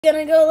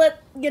Gonna go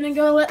let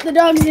the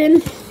dogs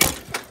in. Come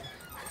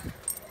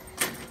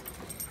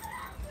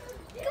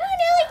on,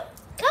 Ellie.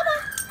 Come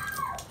on.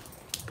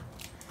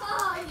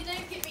 Oh, you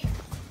didn't get me.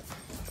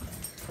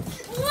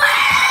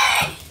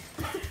 Wait!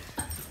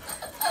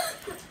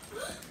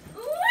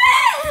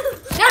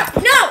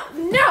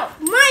 No,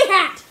 my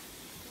hat.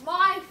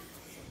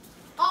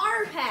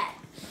 Our hat,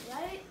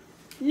 right?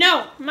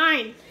 No,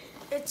 mine.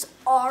 It's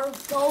our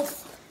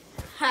both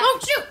hat. Oh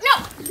shoot, no.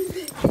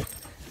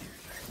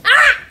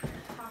 Haha!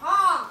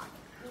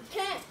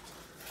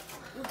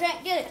 You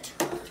can't get it.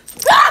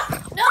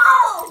 Ah! No!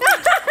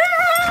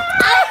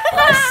 I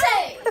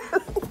say.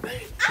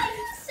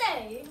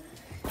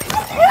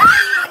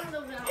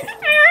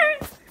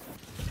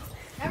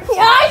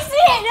 Yeah, I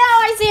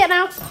see it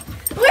now.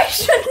 We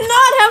should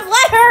not have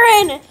let her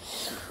in.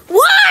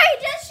 Why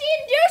does she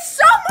induce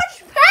so much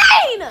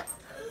pain?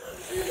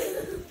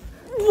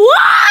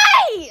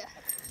 Why?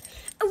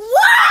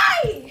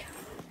 Why?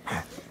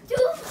 Do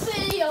a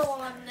video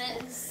on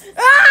this.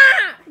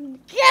 Ah!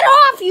 Get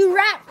off, you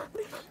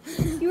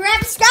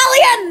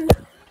rapscallion!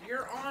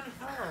 You're on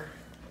her.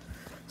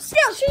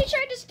 Still, she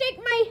tried to stick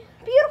my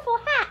beautiful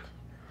hat.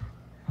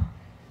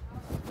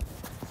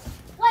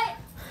 Wait,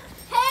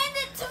 hand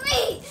it to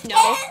me.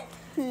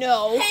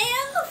 No.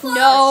 Hand the phone.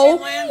 No. If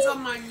she lands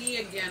on my knee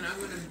again, I'm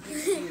gonna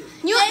beat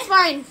you. It's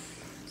fine.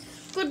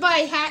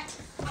 Goodbye, hat.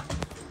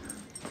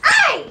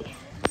 Ay!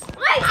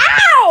 Wait,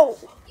 Ow!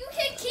 you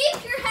can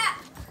keep your hat.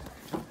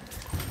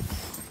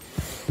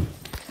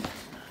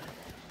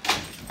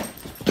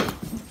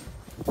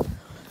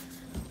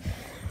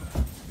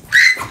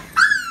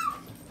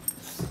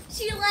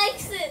 She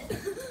likes it.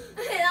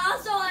 And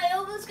also, I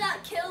almost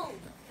got killed.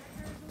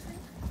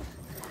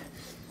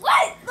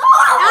 What?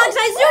 Oh! Alex,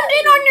 I zoomed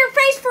in on your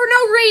face for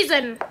no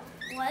reason.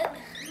 What?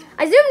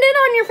 I zoomed in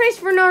on your face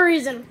for no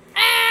reason.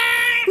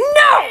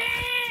 No!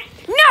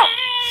 No!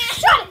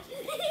 Shut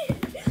it!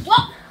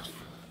 What?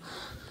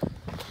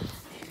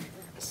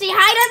 Say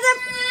hi to the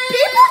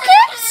people,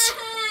 kids?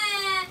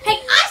 Hey,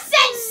 I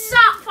said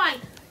stop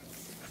fight.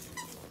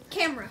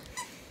 Camera.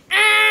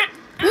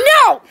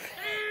 No!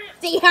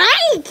 Say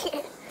hi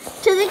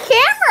to the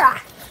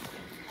camera.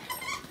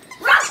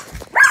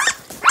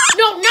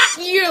 No, not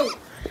you.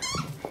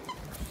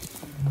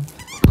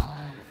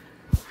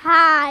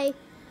 Hi.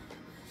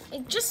 I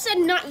just said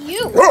not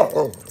you.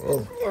 Well,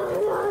 then,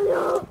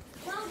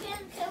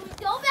 can we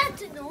go back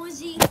to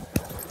Nosy?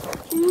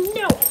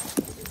 No.